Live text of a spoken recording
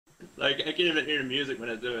Like, I can't even hear the music when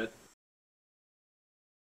I do it.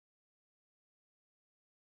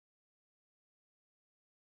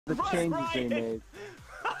 The changes they made.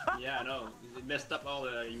 Yeah, I know. It messed up all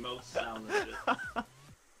the emote sound and shit.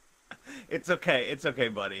 It's okay,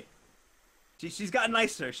 buddy. She's gotten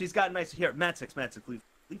nicer. She's gotten nicer. Here, Matsix, leave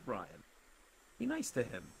Ryan. Be nice to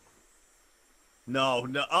him. No.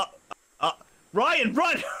 Ryan,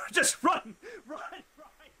 run! Just run! Ryan!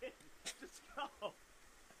 Just go!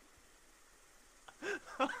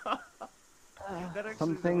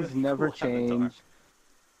 Some things never change.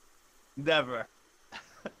 Never.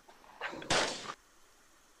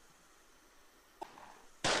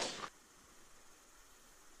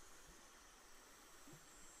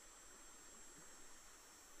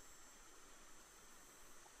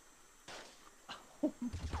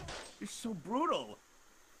 You're so brutal.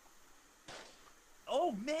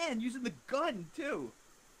 Oh man, using the gun too.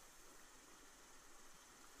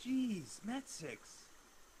 Jeez, Matsix.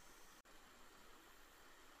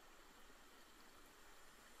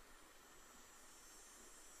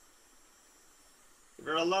 Leave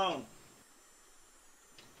her alone.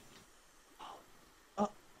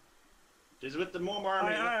 She's with the more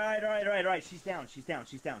army. All right. She's down.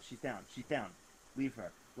 Leave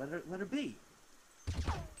her. Let her be.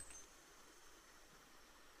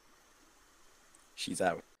 She's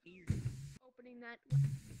out. Opening that.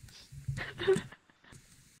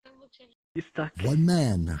 He's stuck. One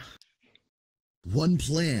man. One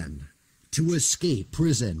plan to escape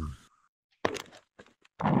prison.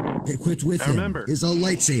 Equipped with him is a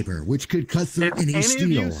lightsaber, which could cut through any If steel.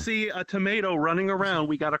 any of you see a tomato running around,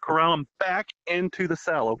 we gotta corral him back into the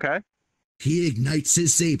cell, okay? He ignites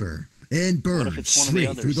his saber and burns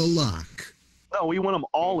straight through the lock. No, we want them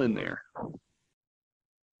all in there.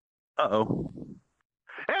 Uh-oh.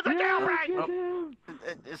 It's a jailbreak! Oh.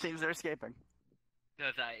 It seems they're escaping.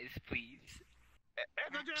 Those eyes, please.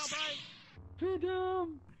 It's a jailbreak!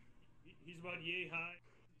 Freedom! He's about yay high.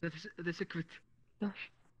 That's the secret.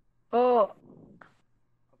 Oh.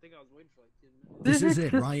 I think I was waiting for like 10 minutes. This is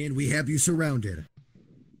it, Ryan. We have you surrounded.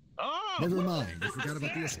 Oh! Never mind. I forgot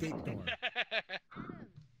about the escape door.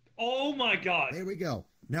 Oh my god. There we go.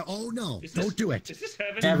 Now, oh no, don't do it. Is this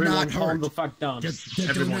heaven? Do Everyone not calm hurt. the fuck down.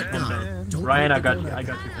 Everyone calm down. Don't Ryan, hurt I the got you. donut. I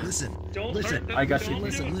got you. Listen. Don't listen. hurt them. I got you. Don't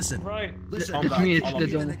Listen. do it. Listen. Right. Listen. Calm down. Me, it's I'll the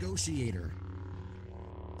be a donut. negotiator.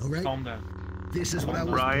 All right. Calm down. This is what I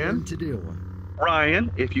was Ryan? born to do.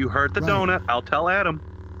 Ryan, if you hurt the donut, I'll tell Adam.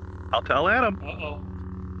 Uh-oh.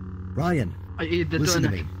 Ryan, I eat the listen donut.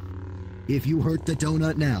 to me. If you hurt the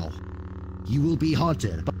donut now, you will be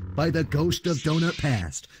haunted by the ghost of Donut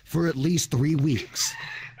Past for at least 3 weeks.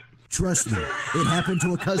 Trust me, it happened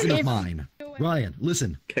to a cousin of mine. Ryan,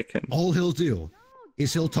 listen. Kick him. All he'll do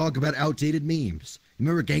is he'll talk about outdated memes.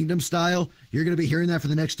 Remember Gangnam Style? You're going to be hearing that for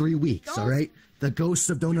the next 3 weeks, all right? The ghosts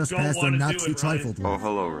of Donut Past are not to be trifled with. Oh,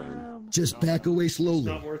 hello, Ryan. Just back away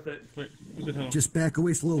slowly. Not worth it. Just back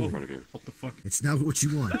away slowly. What the fuck? It's not what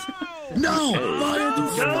you want. No! Ryan, you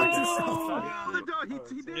fucked yourself.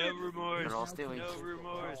 No remorse. They're all stealing. No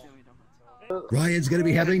remorse. Ryan's gonna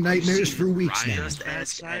be having nightmares for weeks now.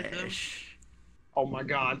 Oh my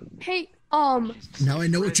god. Hey, Now I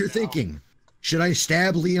know what you're thinking. Should I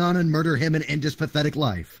stab Leon and murder him and end his pathetic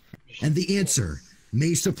life? And the answer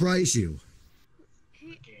may surprise you.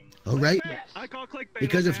 Alright?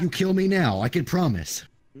 Because if you kill me now, I can promise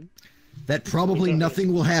that probably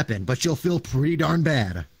nothing will happen, but you'll feel pretty darn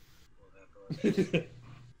bad.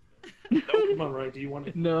 No, come on, Ryan. Do you want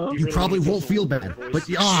to? No. You probably won't feel bad, but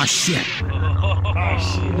oh shit!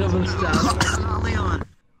 It doesn't stop. Leon.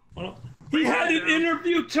 He had an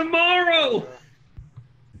interview tomorrow.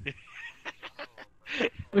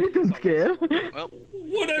 We don't care. Well,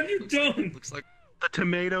 What have you done? looks like The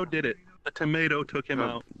tomato did it. The tomato took him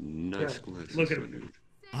out. Nice glitch. Look at him.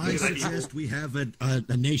 I suggest we have a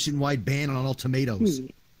nationwide ban on all tomatoes.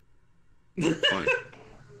 Fine.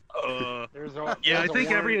 Yeah, I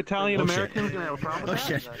think every Italian American is gonna have a problem Oh with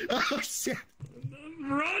shit! that. Oh shit!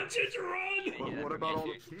 Run, Ginger, run! What about all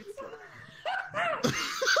the pizza?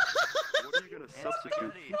 What are you gonna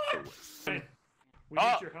substitute pizza with? Hey, we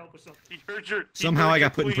need your help with something. He heard your. Somehow I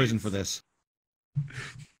got put in prison for this.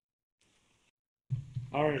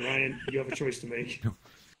 All right, Ryan, you have a choice to make.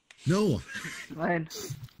 No, Ryan,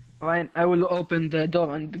 I will open the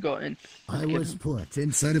door and go in. I was put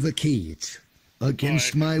inside of a cage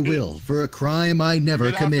against my will for a crime I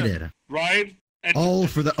never committed. Ryan? All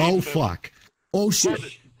for the fuck. Oh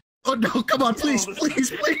shit. Oh no, come on, please,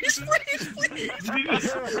 please. Why would I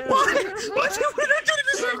do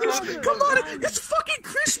this? Come on, it's fucking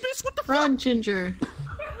Christmas. What the fuck? Run, Ginger.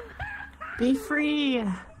 Be free.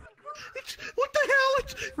 What the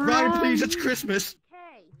hell? Ryan, please, it's Christmas.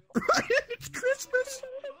 Okay. Ryan, it's Christmas.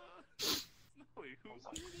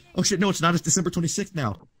 Oh shit, no, it's not. It's December 26th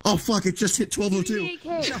now. Oh fuck, it just hit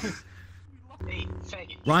 12:02.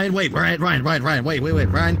 Ryan, wait, Ryan, wait,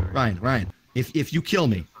 Ryan. If you kill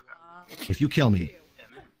me,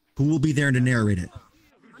 who will be there to narrate it?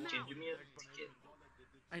 Can you do me a ticket?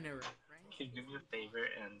 I know, right? Can you do me a favor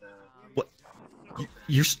and What?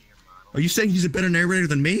 Are you saying he's a better narrator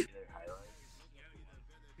than me?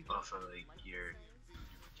 off of like your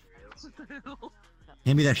materials?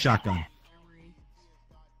 Hand me that shotgun.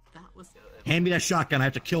 Hand me that shotgun. I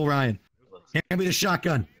have to kill Ryan. Hand me the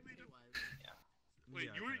shotgun.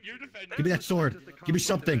 Give me that sword. Give me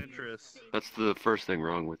something. That's the first thing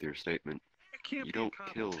wrong with your statement. You don't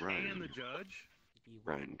kill Ryan.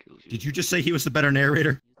 Ryan kills you. Did you just say he was the better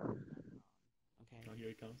narrator? Oh, here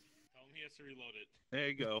he comes. Tell him he has to reload it. There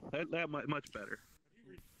you go. That much better.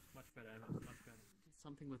 Much better, much better.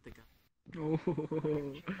 Something with the gun.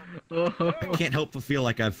 I can't help but feel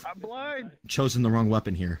like I've chosen the wrong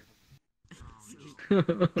weapon here.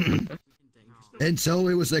 And so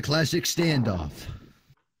it was a classic standoff.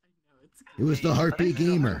 It was the Heartbeat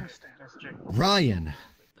Gamer, Ryan,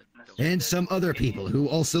 and some other people who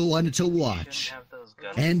also wanted to watch,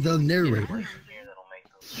 and the narrator.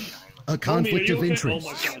 A conflict of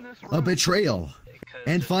interest, a betrayal,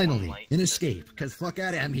 and finally, an escape. Because fuck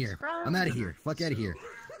out of here, I'm here. I'm out of here. Fuck out of here.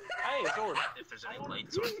 Hey, sword. If there's any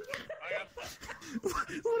lights on What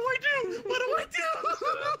do I do? What do I do?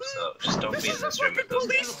 so just don't be in this room. The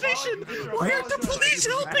police station! Why aren't the police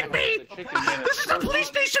helping me? This is the police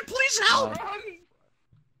station! Please help!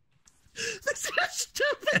 This is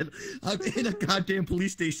stupid! I'm in a goddamn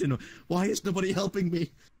police station. Why is nobody helping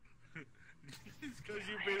me?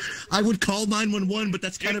 I would call 911, but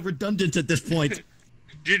that's kind of redundant at this point.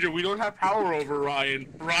 Ginger, we don't have power over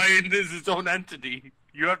Ryan. Ryan is his own entity.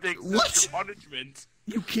 You have to accept your punishment.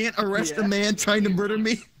 You can't arrest a man trying to murder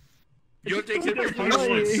me? You have to accept your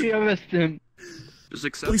punishment. He arrested him. Just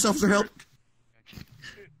accept. Police officer, help!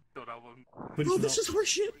 Don't help him. Oh, this is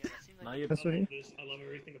horseshit! That's what he... I love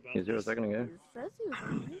everything about He's here a second ago.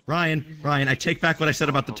 Ryan, I take back what I said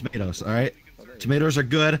about the tomatoes, alright? Tomatoes are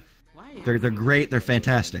good. They're great, they're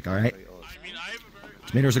fantastic, alright?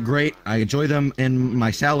 Tomatoes are great, I enjoy them in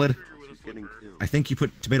my salad. I think you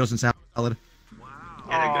put tomatoes in salad. Oh,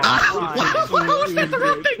 What was that the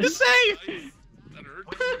wrong thing to say?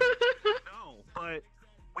 No, but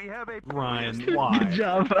we have a Ryan, why? Good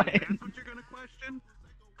job, Ryan. That's what you're gonna question?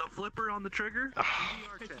 The flipper on the trigger?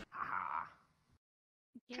 VRChat.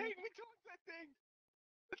 Hey, we took that thing!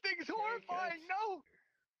 The thing is horrifying! No!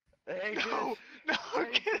 No! No!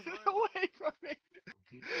 Get it away from me!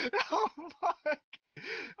 Oh, fuck!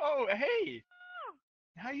 Oh, hey!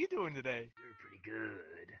 How you doing today? You're pretty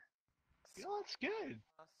good. Oh, that's good.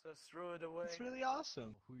 Just throw it away. That's really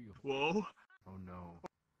awesome. Whoa. Oh no.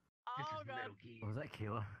 Oh, God. Was that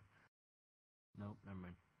Kayla? Nope, never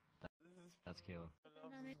mind. That's Kayla.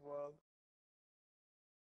 Well,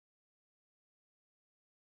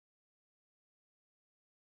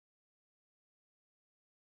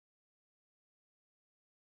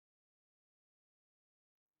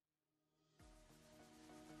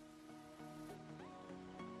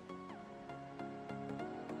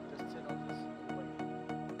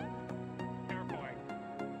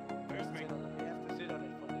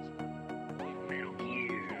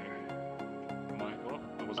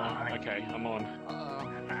 Okay, I'm on.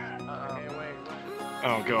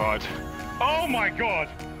 Oh god. Oh my god!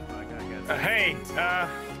 Hey,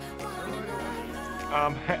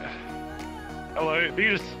 hello, if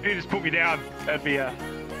you just put me down, that'd be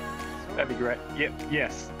great. Yep,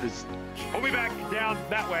 yes, just put me back down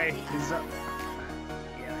that way.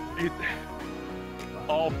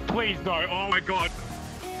 Oh, please no, oh my god.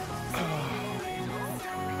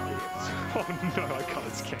 Oh no, I can't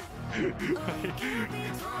escape. You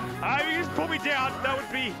just put me down, that would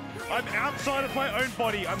be... I'm outside of my own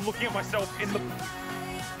body, I'm looking at myself in the...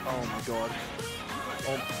 Oh my god.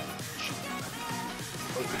 Oh.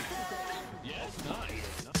 Yes, nice.